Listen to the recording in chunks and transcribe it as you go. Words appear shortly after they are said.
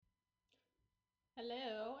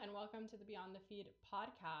Hello, and welcome to the Beyond the Feed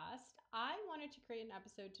podcast. I wanted to create an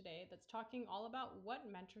episode today that's talking all about what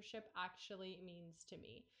mentorship actually means to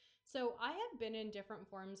me. So, I have been in different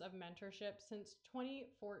forms of mentorship since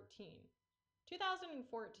 2014.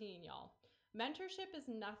 2014, y'all. Mentorship is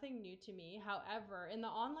nothing new to me. However, in the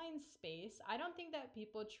online space, I don't think that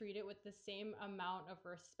people treat it with the same amount of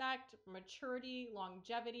respect, maturity,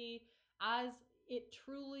 longevity as it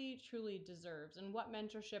truly deserves and what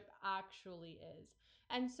mentorship actually is.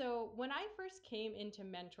 And so when I first came into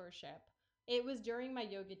mentorship, it was during my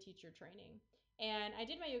yoga teacher training. And I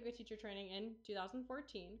did my yoga teacher training in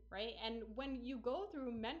 2014, right? And when you go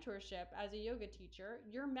through mentorship as a yoga teacher,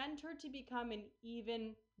 you're mentored to become an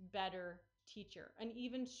even better teacher, an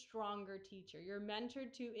even stronger teacher. You're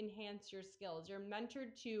mentored to enhance your skills. You're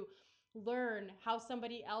mentored to learn how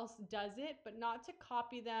somebody else does it, but not to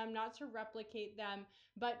copy them, not to replicate them,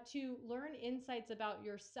 but to learn insights about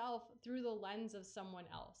yourself through the lens of someone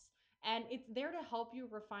else. And it's there to help you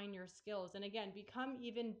refine your skills and again, become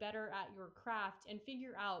even better at your craft and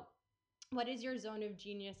figure out what is your zone of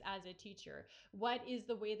genius as a teacher. What is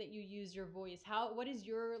the way that you use your voice? What is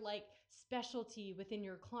your specialty within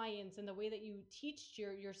your clients and the way that you teach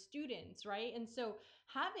your students, right? And so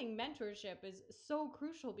having mentorship is so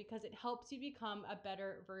crucial because it helps you become a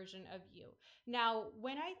better version of you. Now,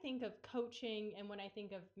 when I think of coaching and when I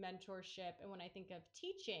think of mentorship and when I think of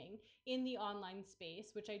teaching in the online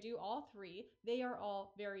space, which I do all three, they are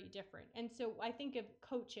all very different. And so I think of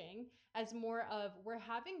coaching as more of we're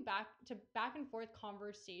having back and forth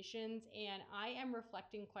conversations, and I am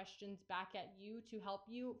reflecting questions back at you to help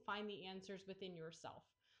you find the answers within yourself.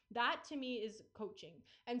 That to me is coaching.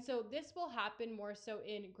 And so this will happen more so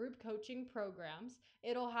in group coaching programs.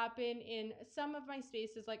 It'll happen in some of my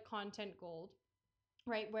spaces like Content Gold,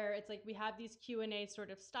 right, where it's like we have these Q&A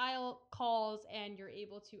sort of style calls and you're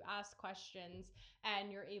able to ask questions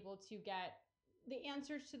and you're able to get the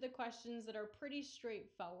answers to the questions that are pretty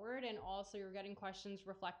straightforward, and also you're getting questions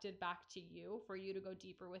reflected back to you for you to go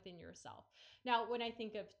deeper within yourself. Now, when I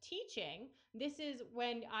think of teaching, this is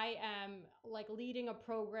when I am like leading a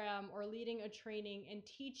program or leading a training and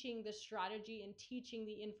teaching the strategy and teaching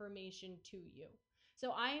the information to you.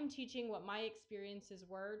 So I am teaching what my experiences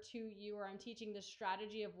were to you, or I'm teaching the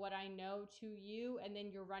strategy of what I know to you, and then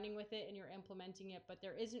you're running with it and you're implementing it. But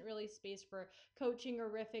there isn't really space for coaching or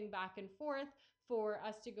riffing back and forth for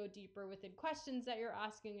us to go deeper within questions that you're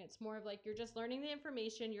asking. It's more of like you're just learning the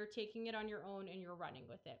information, you're taking it on your own, and you're running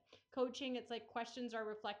with it. Coaching, it's like questions are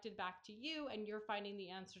reflected back to you and you're finding the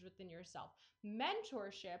answers within yourself.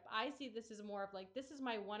 Mentorship, I see this as more of like, this is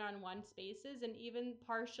my one-on-one spaces, and even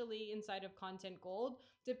partially inside of Content Gold,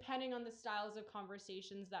 depending on the styles of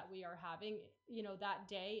conversations that we are having, that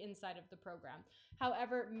day inside of the program.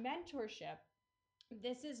 However, mentorship,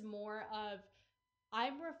 this is more of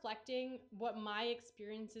I'm reflecting what my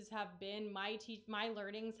experiences have been, my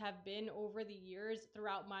learnings have been over the years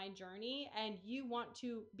throughout my journey, and you want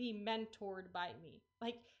to be mentored by me.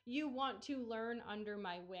 Like, you want to learn under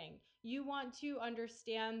my wing. You want to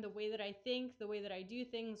understand the way that I think, the way that I do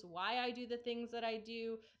things, why I do the things that I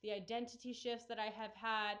do, the identity shifts that I have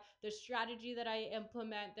had, the strategy that I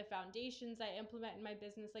implement, the foundations I implement in my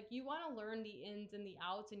business. Like, you want to learn the ins and the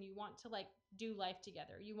outs, and you want to do life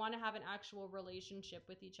together. You want to have an actual relationship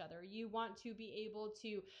with each other. You want to be able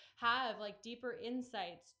to have deeper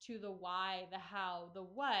insights to the why, the how, the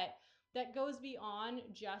what, that goes beyond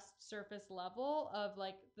just surface level of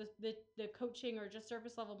the coaching, or just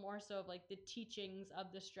surface level more so of the teachings of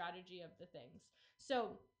the strategy of the things. So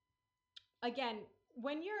again,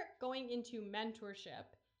 when you're going into mentorship,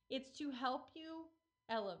 it's to help you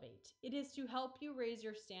elevate. It is to help you raise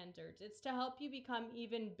your standards. It's to help you become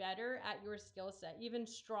even better at your skill set, even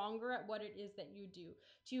stronger at what it is that you do,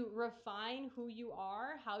 to refine who you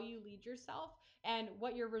are, how you lead yourself, and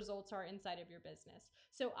what your results are inside of your business.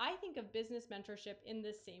 So I think of business mentorship in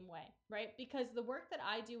the same way, right? Because the work that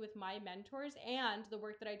I do with my mentors and the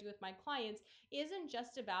work that I do with my clients isn't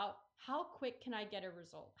just about how quick can I get a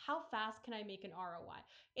result? How fast can I make an ROI?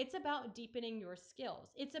 It's about deepening your skills.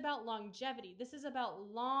 It's about longevity. This is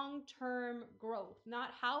about long-term growth, not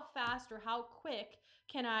how fast or how quick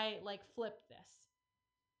can I flip this.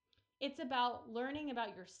 It's about learning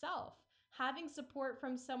about yourself, having support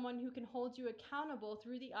from someone who can hold you accountable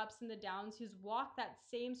through the ups and the downs, who's walked that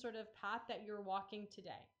same sort of path that you're walking today,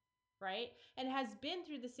 right? And has been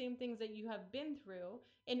through the same things that you have been through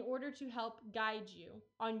in order to help guide you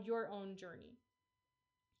on your own journey.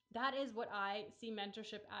 That is what I see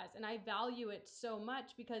mentorship as. And I value it so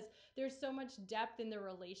much because there's so much depth in the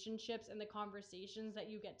relationships and the conversations that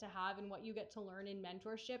you get to have and what you get to learn in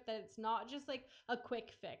mentorship, that it's not just like a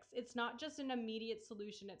quick fix. It's not just an immediate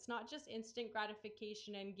solution. It's not just instant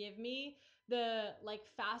gratification and give me the like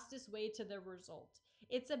fastest way to the result.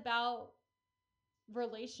 It's about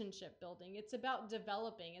relationship building. It's about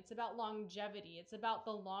developing. It's about longevity. It's about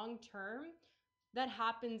the long term that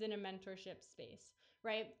happens in a mentorship space,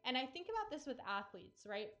 right? And I think about this with athletes,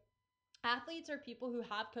 right? Athletes are people who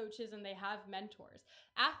have coaches and they have mentors.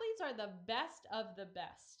 Athletes are the best of the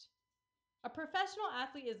best. A professional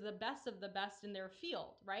athlete is the best of the best in their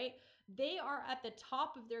field, right? They are at the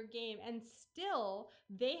top of their game, and still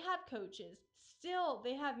they have coaches, still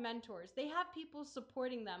they have mentors, they have people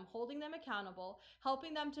supporting them, holding them accountable,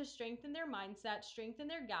 helping them to strengthen their mindset, strengthen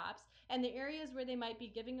their gaps, and the areas where they might be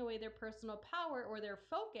giving away their personal power or their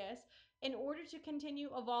focus in order to continue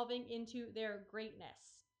evolving into their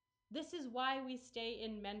greatness. This is why we stay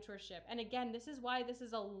in mentorship. And again, this is why this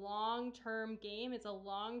is a long-term game. It's a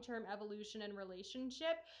long-term evolution and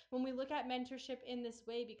relationship when we look at mentorship in this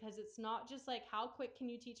way, because it's not just like, how quick can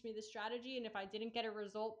you teach me the strategy? And if I didn't get a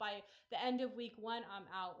result by the end of week one, I'm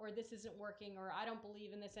out, or this isn't working, or I don't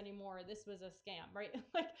believe in this anymore, or this was a scam, right?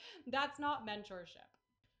 Like, that's not mentorship,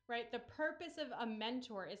 right? The purpose of a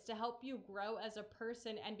mentor is to help you grow as a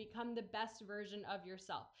person and become the best version of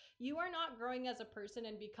yourself. You are not growing as a person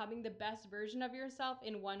and becoming the best version of yourself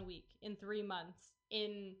in 1 week, in 3 months,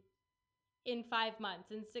 in 5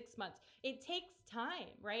 months, in 6 months. It takes time,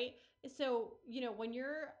 right? So, when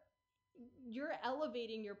you're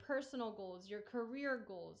elevating your personal goals, your career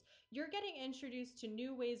goals, you're getting introduced to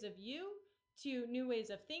new ways of you, to new ways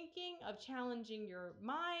of thinking, of challenging your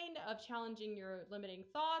mind, of challenging your limiting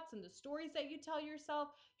thoughts and the stories that you tell yourself.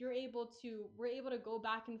 We're able to go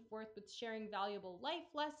back and forth with sharing valuable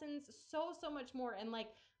life lessons, so much more. And like,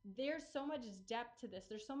 there's so much depth to this.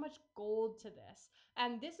 There's so much gold to this.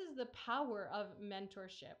 And this is the power of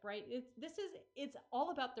mentorship, right? It's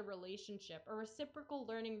all about the relationship, a reciprocal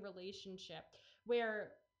learning relationship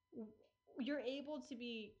where you're able to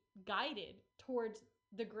be guided towards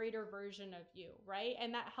the greater version of you, right?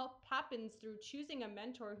 And that help happens through choosing a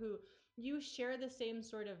mentor who you share the same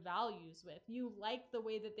sort of values with. You like the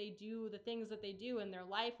way that they do the things that they do in their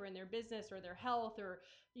life or in their business or their health, or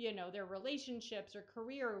their relationships or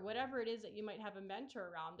career, or whatever it is that you might have a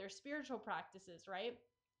mentor around, their spiritual practices, right?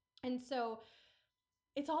 And so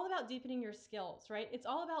it's all about deepening your skills, right? It's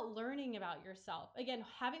all about learning about yourself. Again,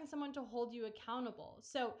 having someone to hold you accountable.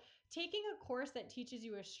 So, taking a course that teaches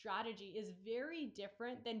you a strategy is very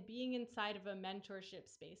different than being inside of a mentorship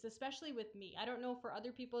space, especially with me. I don't know for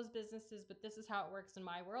other people's businesses, but this is how it works in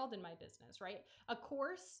my world, in my business, right? A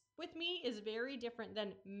course with me is very different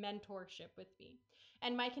than mentorship with me.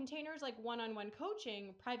 And my containers, like one-on-one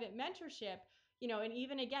coaching, private mentorship, and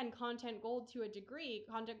even again, content gold to a degree.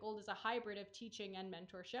 Content gold is a hybrid of teaching and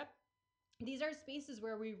mentorship. These are spaces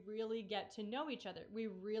where we really get to know each other. We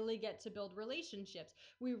really get to build relationships.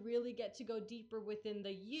 We really get to go deeper within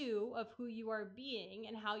the you of who you are being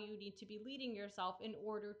and how you need to be leading yourself in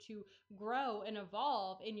order to grow and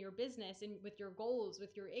evolve in your business and with your goals,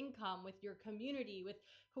 with your income, with your community, with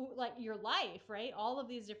like your life, right? All of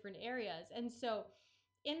these different areas. And so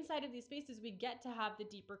inside of these spaces, we get to have the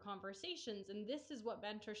deeper conversations. And this is what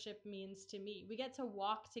mentorship means to me. We get to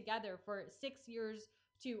walk together for 6 years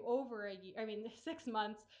to over a year. I mean, 6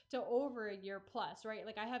 months to over a year plus, right?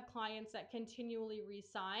 Like, I have clients that continually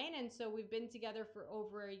resign. And so we've been together for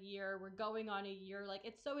over a year. We're going on a year. Like,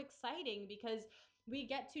 it's so exciting because we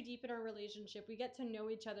get to deepen our relationship. We get to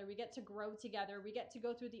know each other. We get to grow together. We get to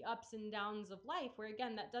go through the ups and downs of life, where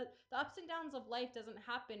again, the ups and downs of life doesn't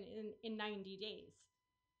happen in 90 days,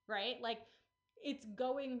 right? Like, it's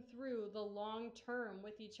going through the long term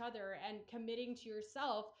with each other and committing to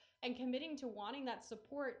yourself and committing to wanting that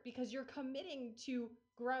support, because you're committing to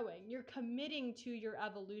growing, you're committing to your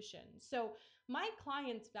evolution. So my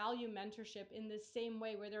clients value mentorship in the same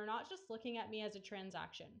way, where they're not just looking at me as a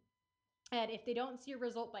transaction. And if they don't see a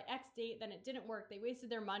result by X date, then it didn't work. They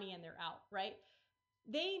wasted their money and they're out, right?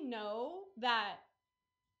 They know that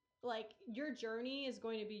like your journey is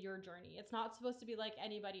going to be your journey. It's not supposed to be like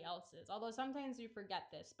anybody else's. Although sometimes you forget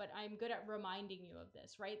this, but I'm good at reminding you of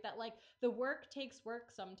this, right? That like the work takes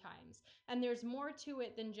work sometimes. And there's more to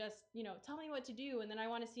it than just, tell me what to do. And then I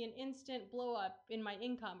want to see an instant blow up in my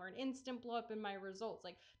income or an instant blow up in my results.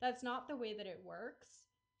 Like, that's not the way that it works.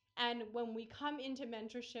 And when we come into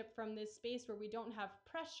mentorship from this space where we don't have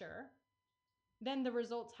pressure, then the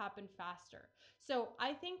results happen faster. So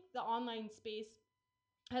I think the online space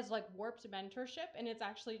has like warped mentorship, and it's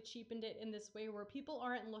actually cheapened it in this way where people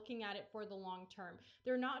aren't looking at it for the long term.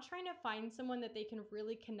 They're not trying to find someone that they can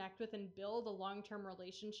really connect with and build a long-term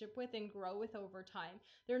relationship with and grow with over time.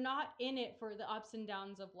 They're not in it for the ups and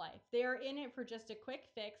downs of life. They're in it for just a quick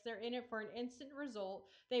fix. They're in it for an instant result.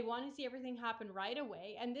 They want to see everything happen right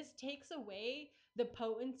away. And this takes away the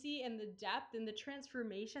potency and the depth and the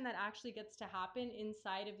transformation that actually gets to happen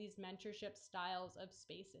inside of these mentorship styles of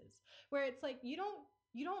spaces, where it's like you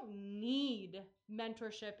don't need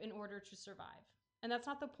mentorship in order to survive. And that's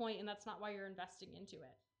not the point, and that's not why you're investing into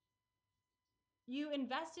it. You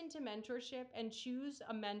invest into mentorship and choose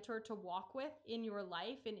a mentor to walk with in your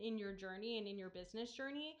life and in your journey and in your business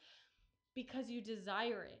journey because you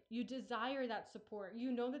desire it. You desire that support.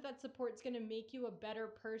 You know that that support is going to make you a better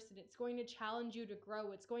person. It's going to challenge you to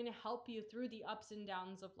grow. It's going to help you through the ups and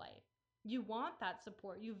downs of life. You want that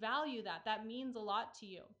support. You value that. That means a lot to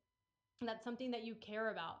you. That's something that you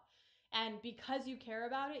care about. And because you care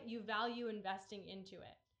about it, you value investing into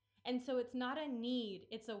it. And so it's not a need,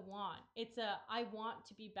 it's a want. It's a, I want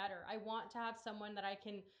to be better. I want to have someone that I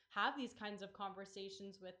can have these kinds of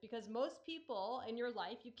conversations with, because most people in your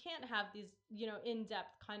life, you can't have these,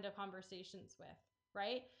 in-depth kind of conversations with,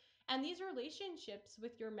 right? And these relationships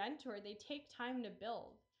with your mentor, they take time to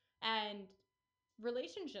build. And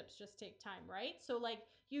relationships just take time, right? So like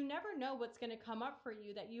you never know what's going to come up for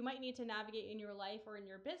you that you might need to navigate in your life or in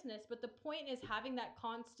your business, but the point is having that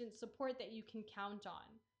constant support that you can count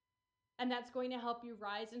on. And that's going to help you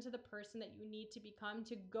rise into the person that you need to become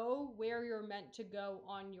to go where you're meant to go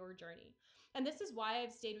on your journey. And this is why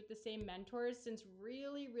I've stayed with the same mentors since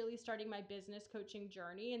really, really starting my business coaching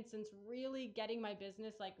journey, and since really getting my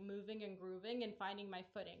business like moving and grooving and finding my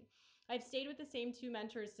footing. I've stayed with the same two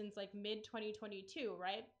mentors since like mid 2022,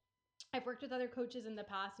 right? I've worked with other coaches in the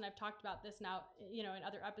past, and I've talked about this now, in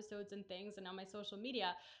other episodes and things and on my social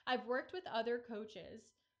media. I've worked with other coaches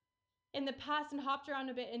in the past and hopped around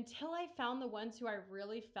a bit until I found the ones who I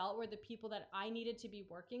really felt were the people that I needed to be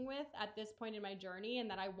working with at this point in my journey and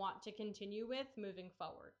that I want to continue with moving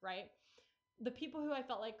forward, right? The people who I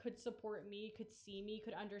felt like could support me, could see me,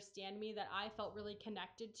 could understand me, that I felt really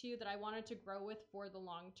connected to, that I wanted to grow with for the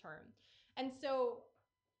long term. And so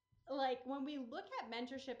like when we look at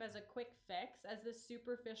mentorship as a quick fix, as this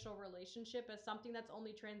superficial relationship, as something that's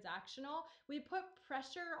only transactional, we put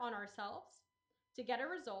pressure on ourselves to get a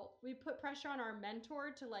result. We put pressure on our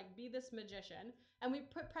mentor to like be this magician, and we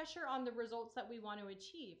put pressure on the results that we want to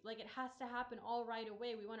achieve. Like it has to happen all right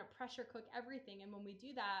away. We want to pressure cook everything. And when we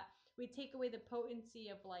do that, we take away the potency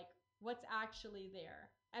of like what's actually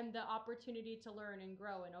there and the opportunity to learn and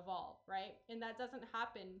grow and evolve, right? And that doesn't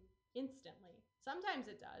happen instantly. Sometimes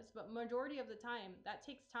it does, but majority of the time that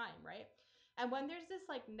takes time, right? And when there's this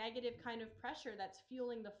like negative kind of pressure that's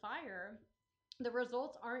fueling the fire, the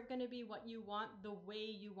results aren't going to be what you want the way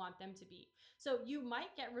you want them to be. So you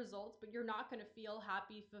might get results, but you're not going to feel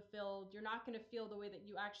happy, fulfilled. You're not going to feel the way that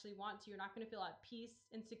you actually want to. You're not going to feel at peace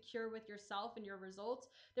and secure with yourself and your results.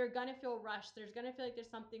 They're going to feel rushed. There's going to feel like there's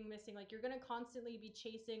something missing. Like you're going to constantly be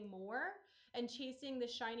chasing more and chasing the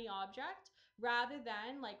shiny object rather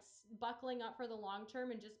than like buckling up for the long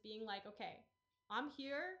term and just being like, okay, I'm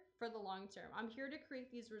here for the long term. I'm here to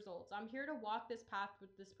create these results. I'm here to walk this path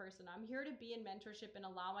with this person. I'm here to be in mentorship and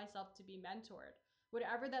allow myself to be mentored.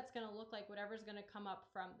 Whatever that's going to look like, whatever's going to come up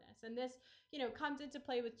from this. And this, comes into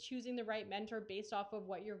play with choosing the right mentor based off of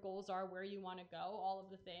what your goals are, where you want to go, all of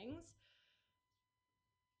the things.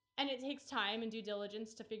 And it takes time and due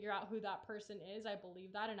diligence to figure out who that person is. I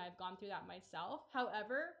believe that, and I've gone through that myself.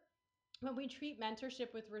 However, when we treat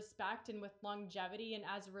mentorship with respect and with longevity and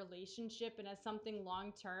as a relationship and as something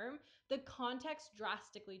long term, the context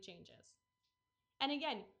drastically changes. And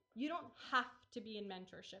again, you don't have to be in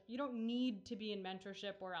mentorship. You don't need to be in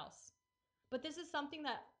mentorship or else. But this is something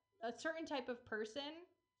that a certain type of person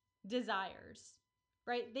desires,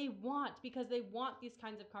 right? They want, because they want these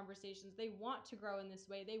kinds of conversations. They want to grow in this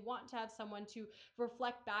way. They want to have someone to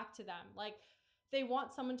reflect back to them. Like they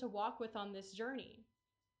want someone to walk with on this journey.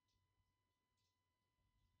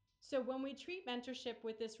 So when we treat mentorship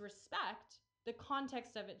with this respect, the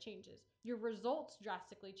context of it changes. Your results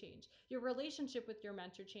drastically change. Your relationship with your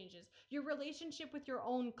mentor changes. Your relationship with your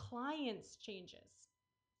own clients changes.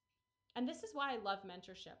 And this is why I love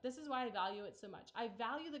mentorship. This is why I value it so much. I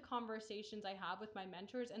value the conversations I have with my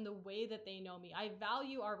mentors and the way that they know me. I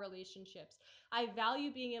value our relationships. I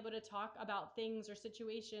value being able to talk about things or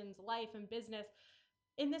situations, life and business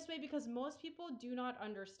in this way, because most people do not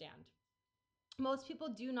understand. Most people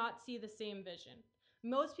do not see the same vision.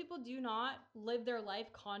 Most people do not live their life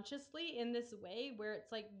consciously in this way where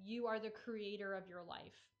it's like you are the creator of your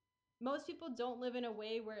life. Most people don't live in a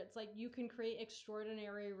way where it's like you can create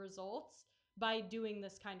extraordinary results by doing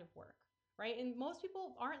this kind of work, right? And most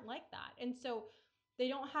people aren't like that. And so they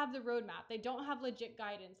don't have the roadmap. They don't have legit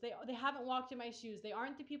guidance. They haven't walked in my shoes. They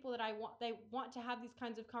aren't the people that they want to have these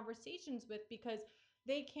kinds of conversations with, because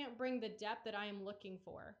they can't bring the depth that I am looking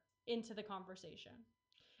for into the conversation.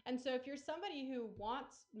 And so if you're somebody who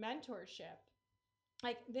wants mentorship,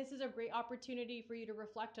 like, this is a great opportunity for you to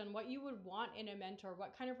reflect on what you would want in a mentor.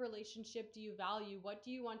 What kind of relationship do you value? What do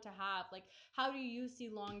you want to have? Like, how do you see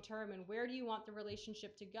long term, and where do you want the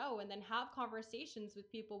relationship to go? And then have conversations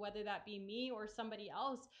with people, whether that be me or somebody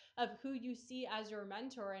else, of who you see as your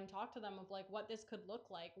mentor, and talk to them of like what this could look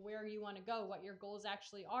like, where you want to go, what your goals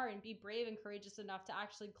actually are, and be brave and courageous enough to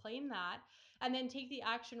actually claim that, and then take the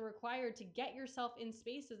action required to get yourself in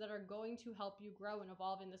spaces that are going to help you grow and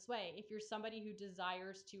evolve in this way, if you're somebody who desires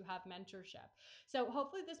to have mentorship. So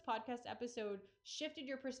hopefully this podcast episode shifted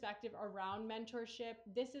your perspective around mentorship.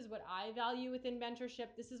 This is what I value within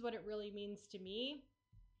mentorship. This is what it really means to me.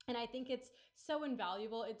 And I think it's so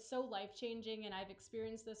invaluable. It's so life changing. And I've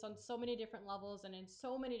experienced this on so many different levels and in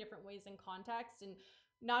so many different ways and contexts. And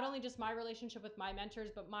not only just my relationship with my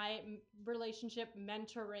mentors, but my relationship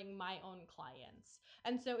mentoring my own clients.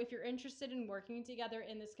 And so if you're interested in working together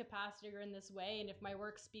in this capacity or in this way, and if my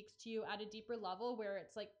work speaks to you at a deeper level where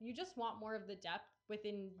it's like you just want more of the depth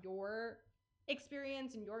within your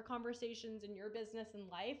experience and your conversations in your business and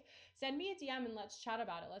life, send me a DM and let's chat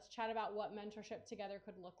about it. Let's chat about what mentorship together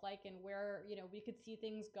could look like, and where, we could see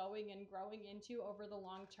things going and growing into over the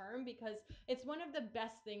long term, because it's one of the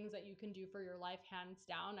best things that you can do for your life, hands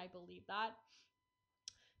down. I believe that.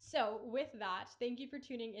 So, with that, thank you for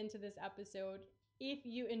tuning into this episode. If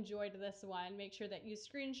you enjoyed this one, make sure that you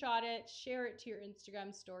screenshot it, share it to your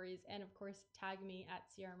Instagram stories, and of course, tag me at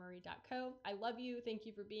sierramarie.co. I love you. Thank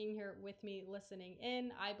you for being here with me, listening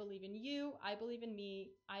in. I believe in you. I believe in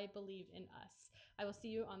me. I believe in us. I will see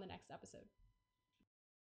you on the next episode.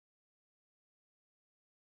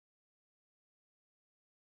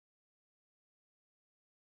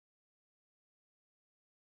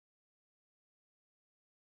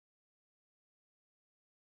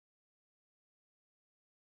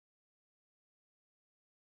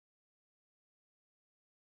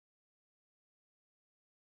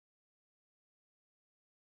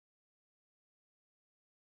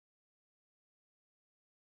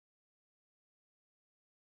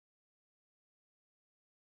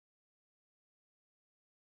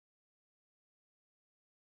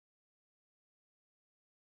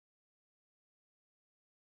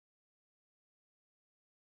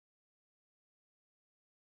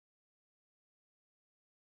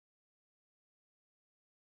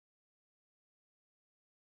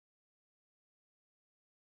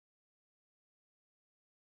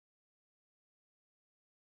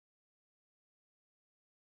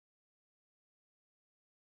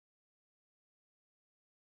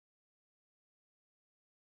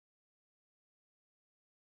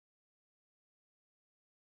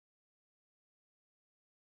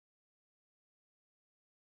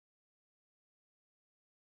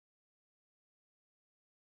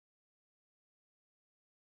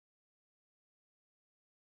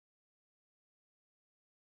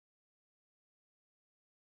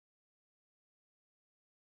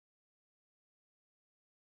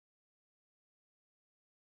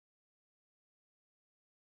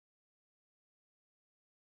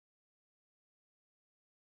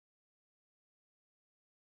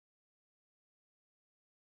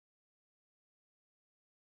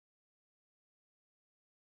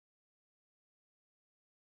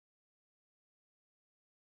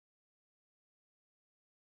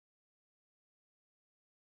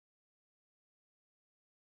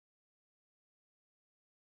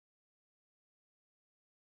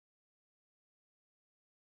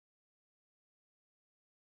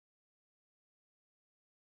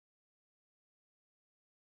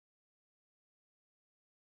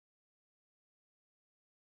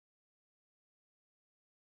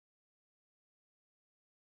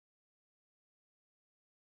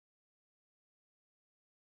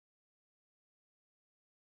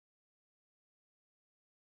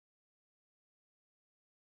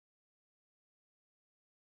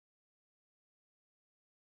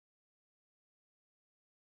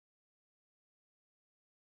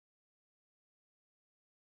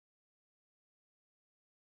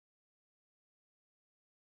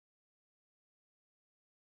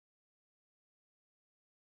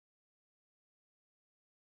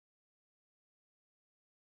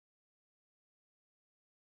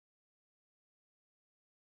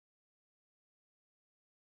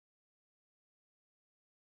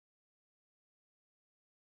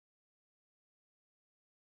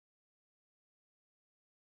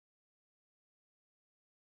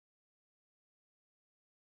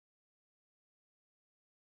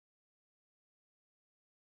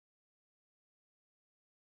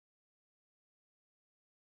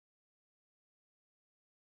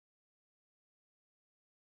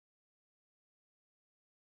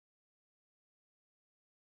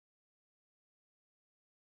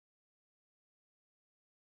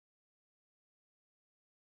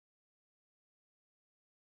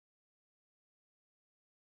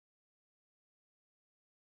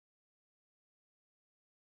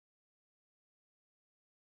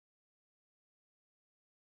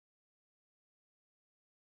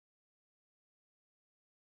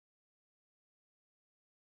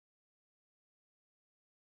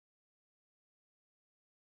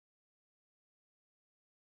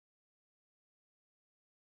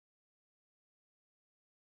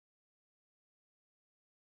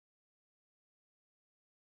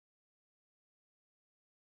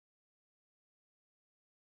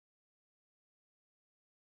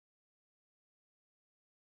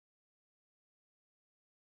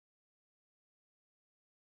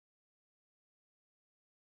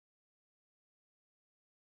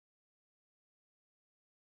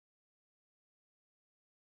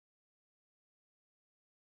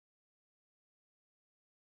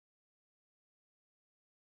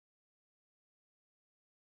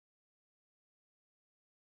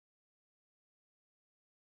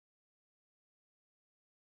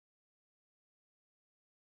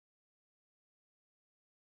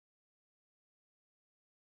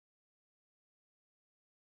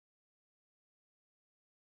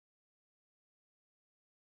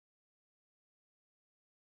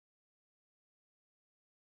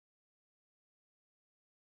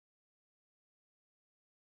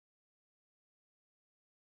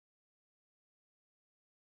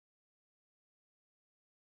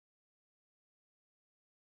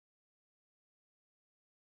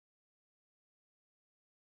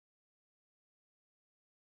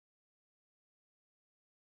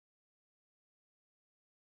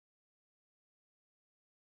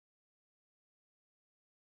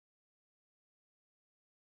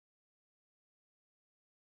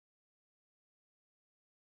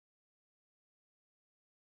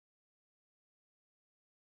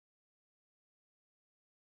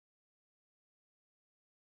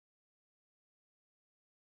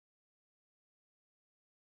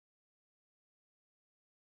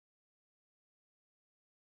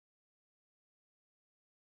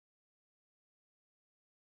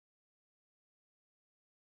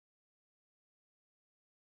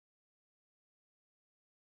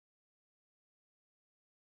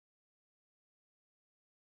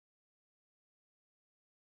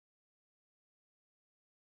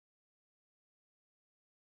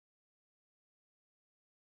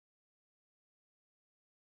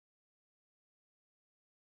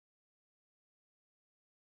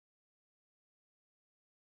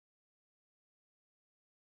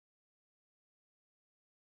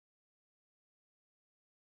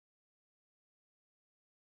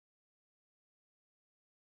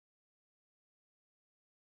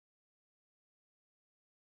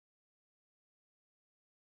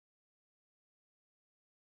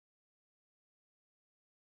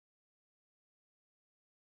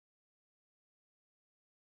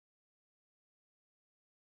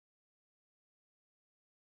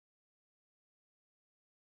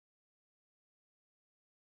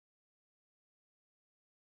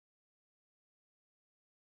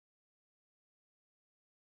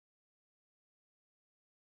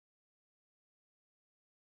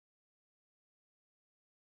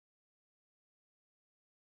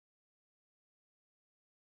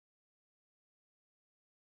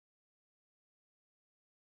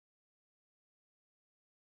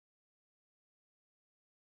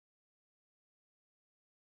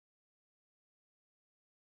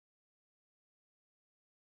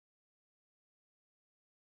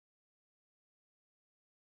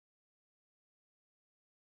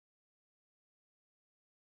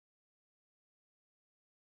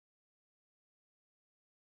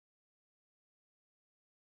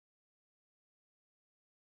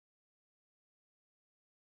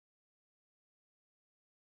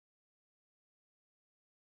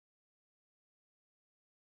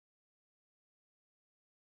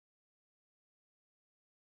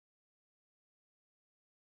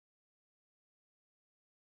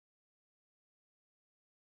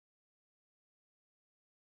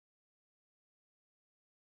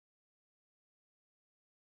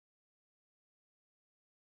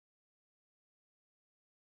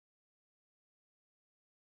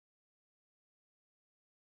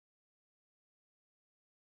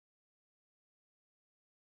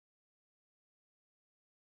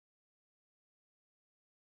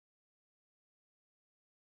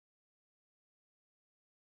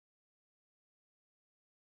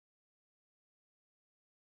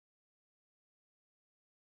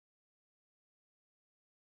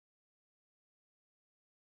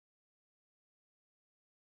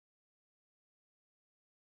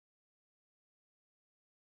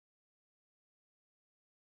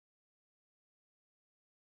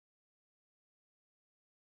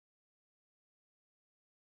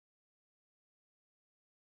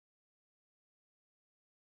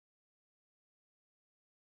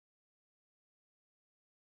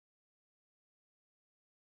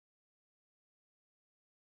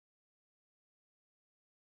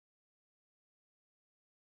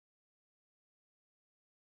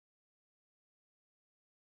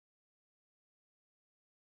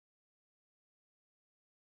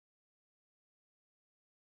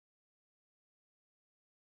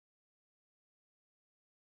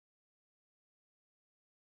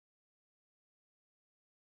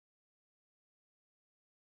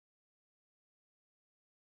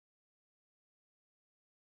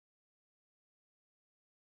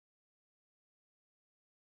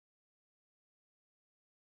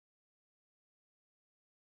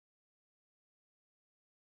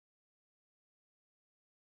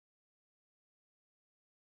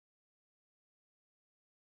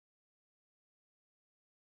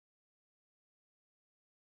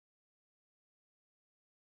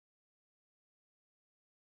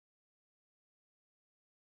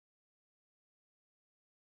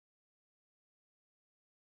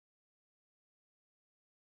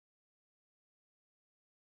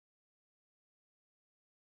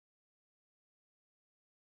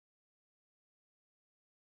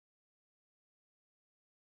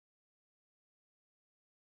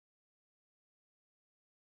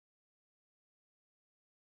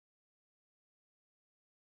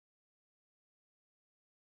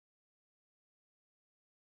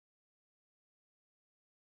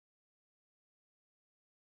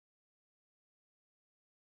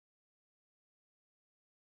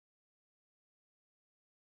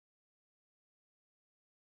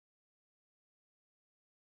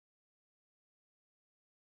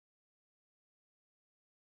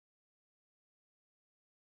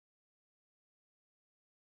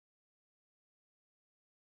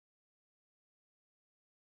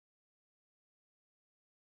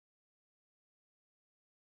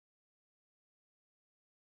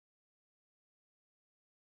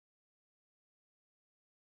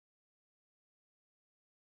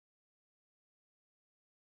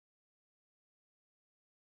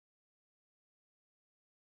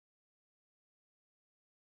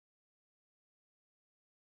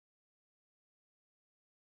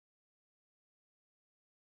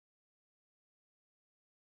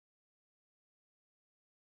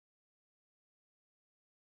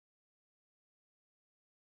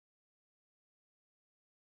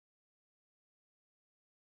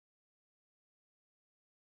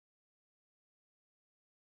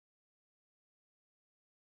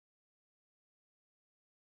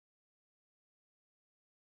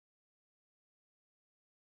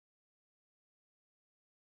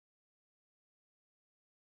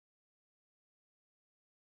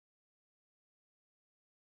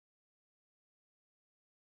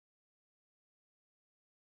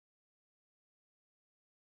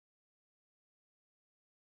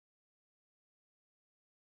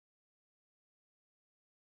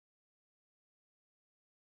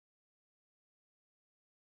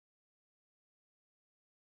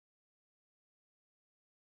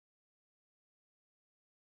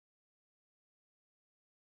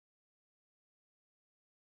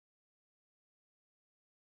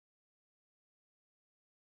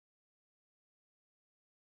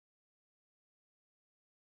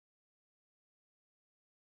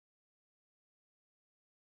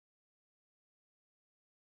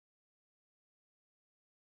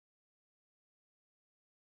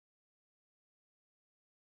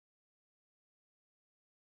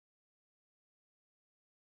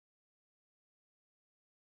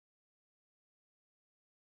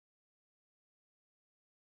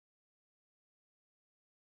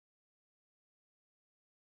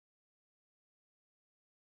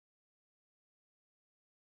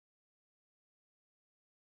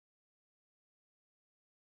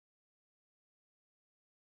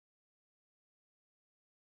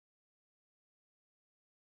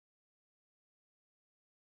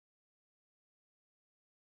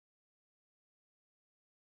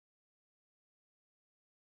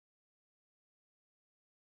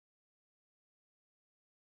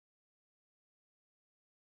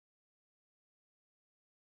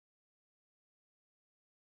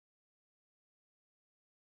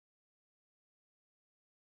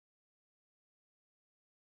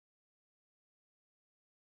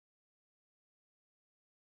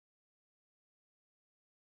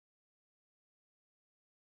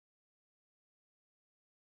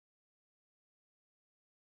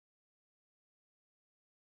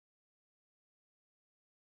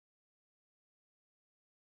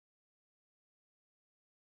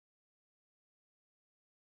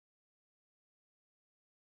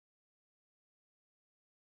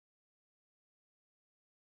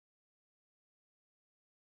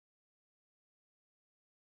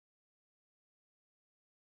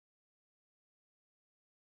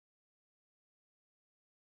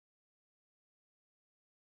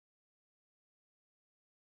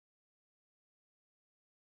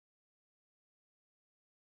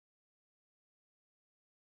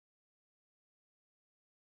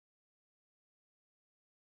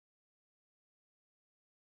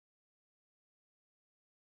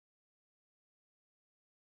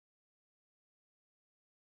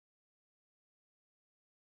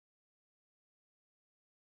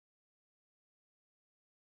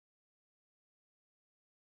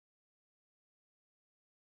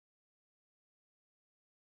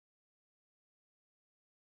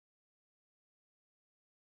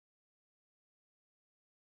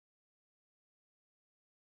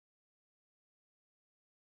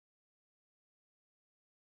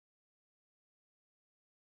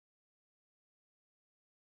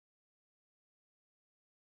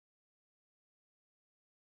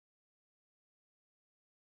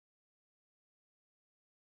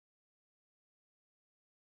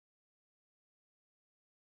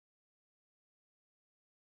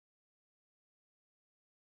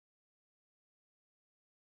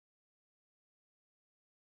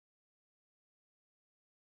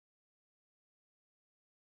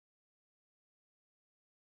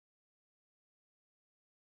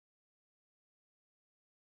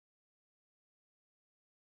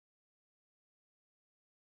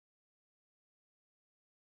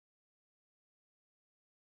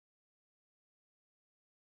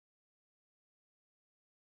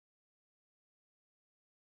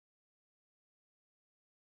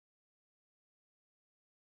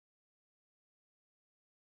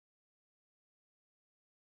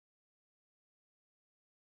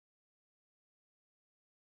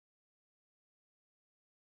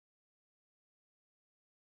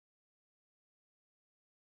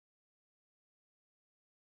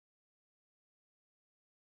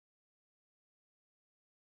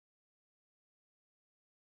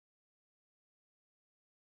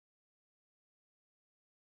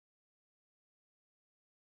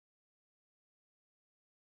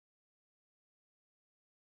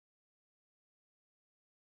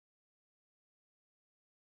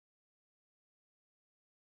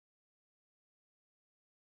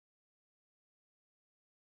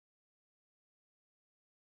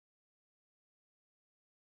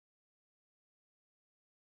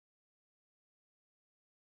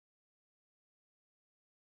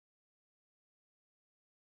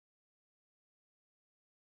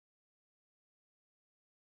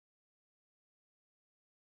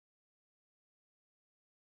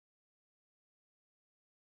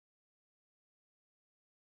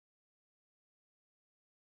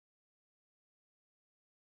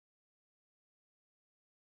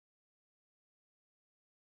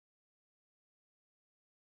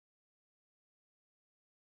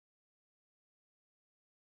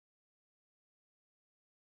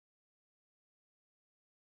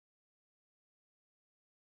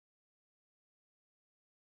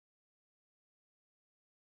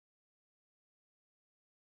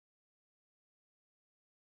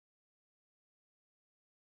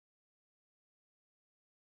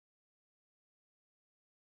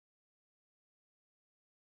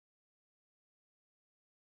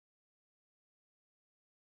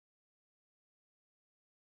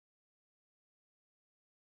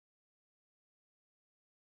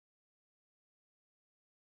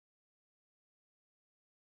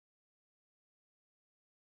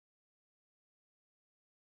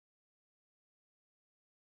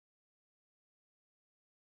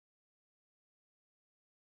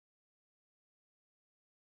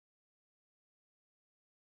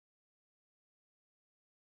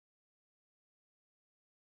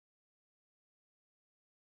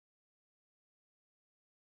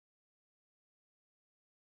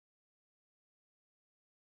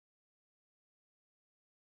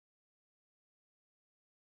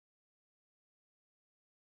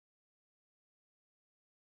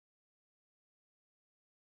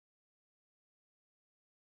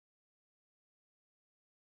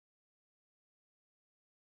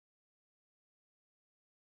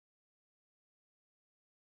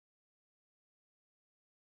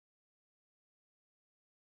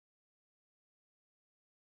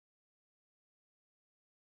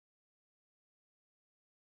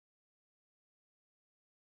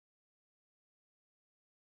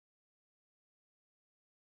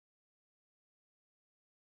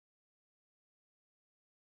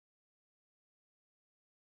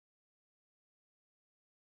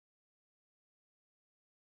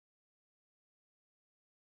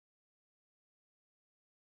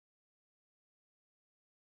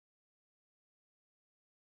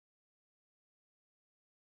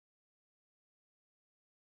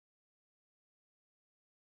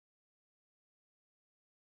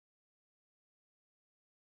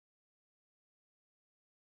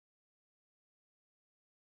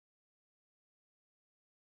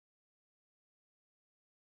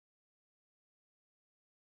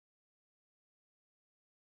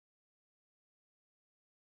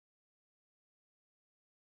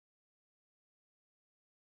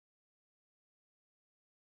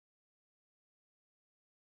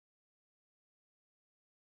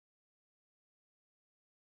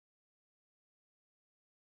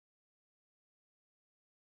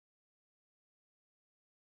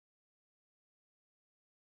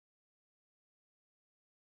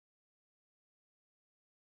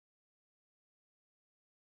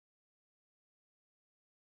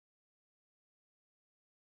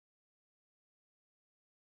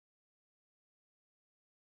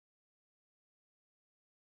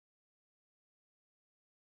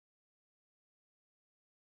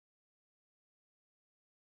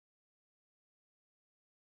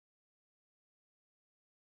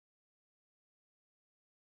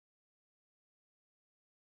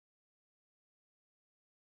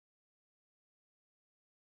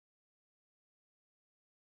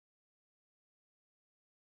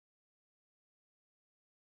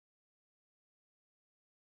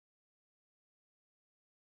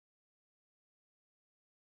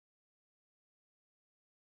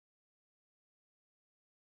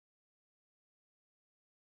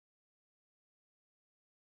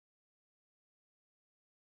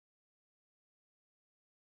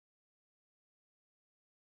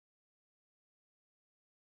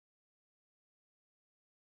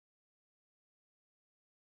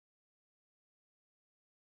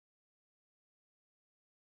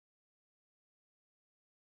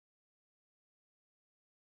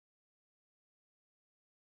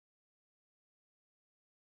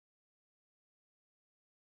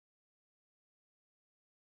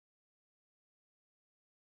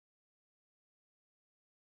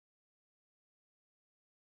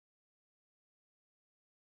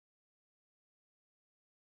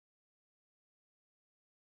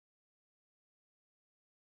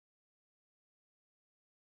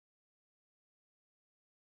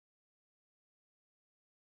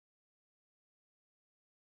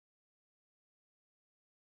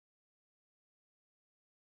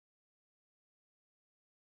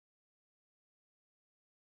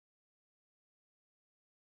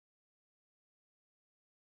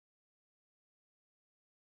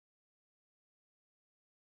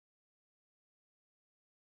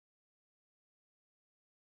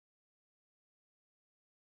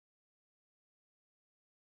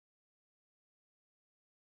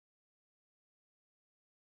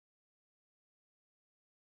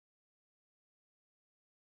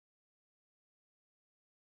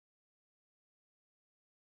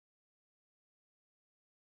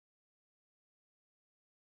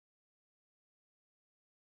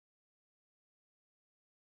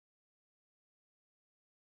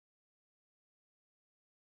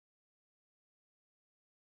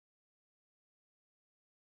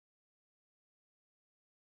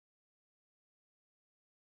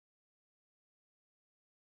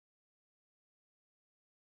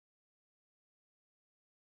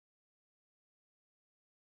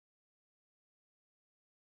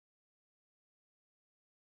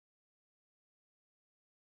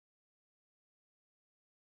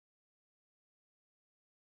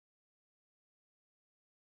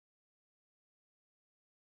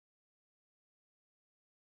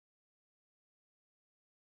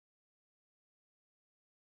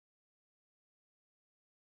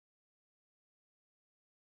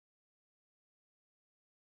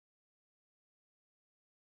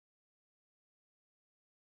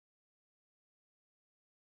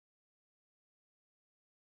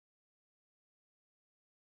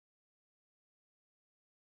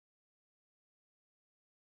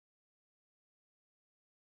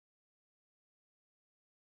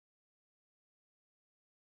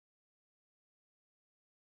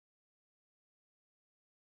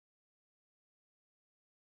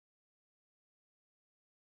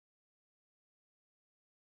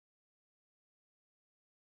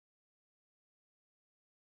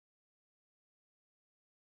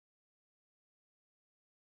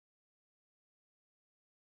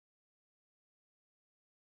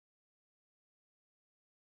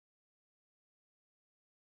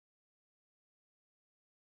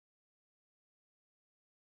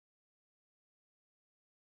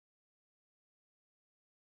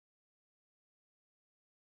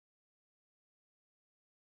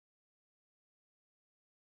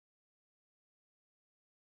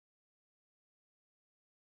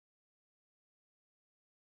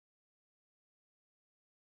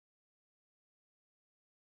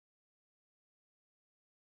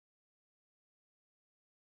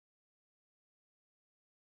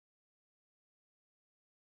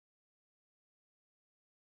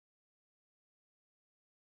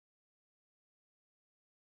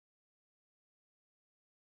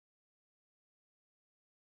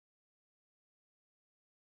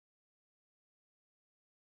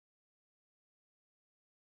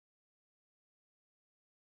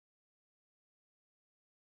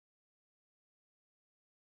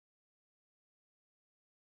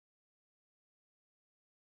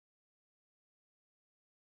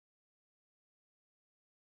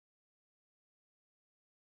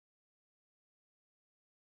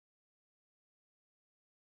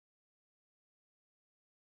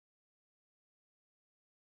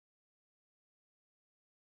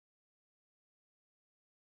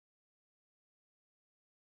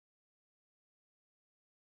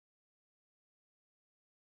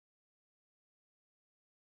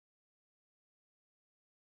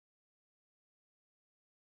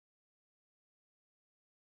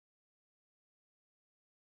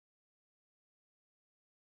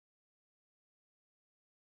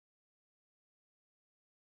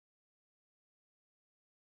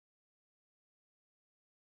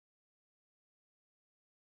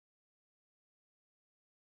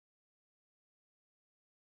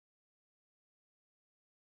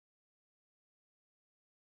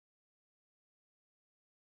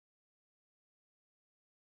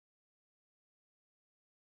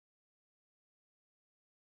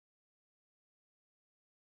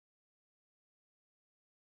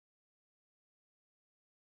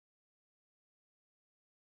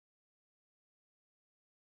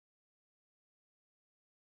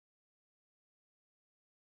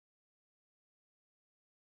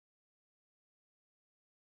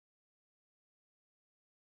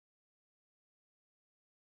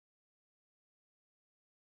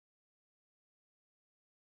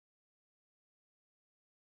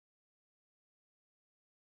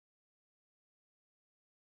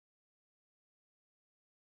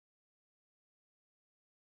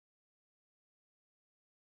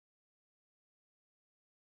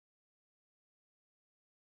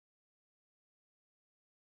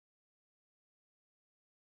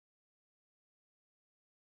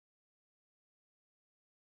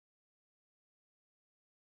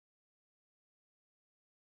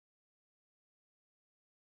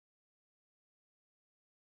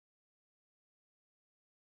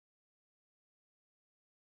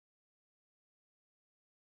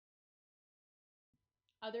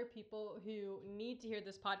 other people who need to hear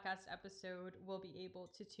this podcast episode will be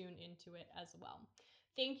able to tune into it as well.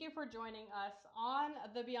 Thank you for joining us on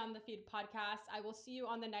the Beyond the Feed podcast. I will see you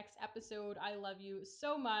on the next episode. I love you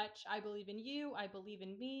so much. I believe in you. I believe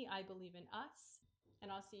in me. I believe in us.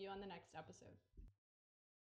 And I'll see you on the next episode.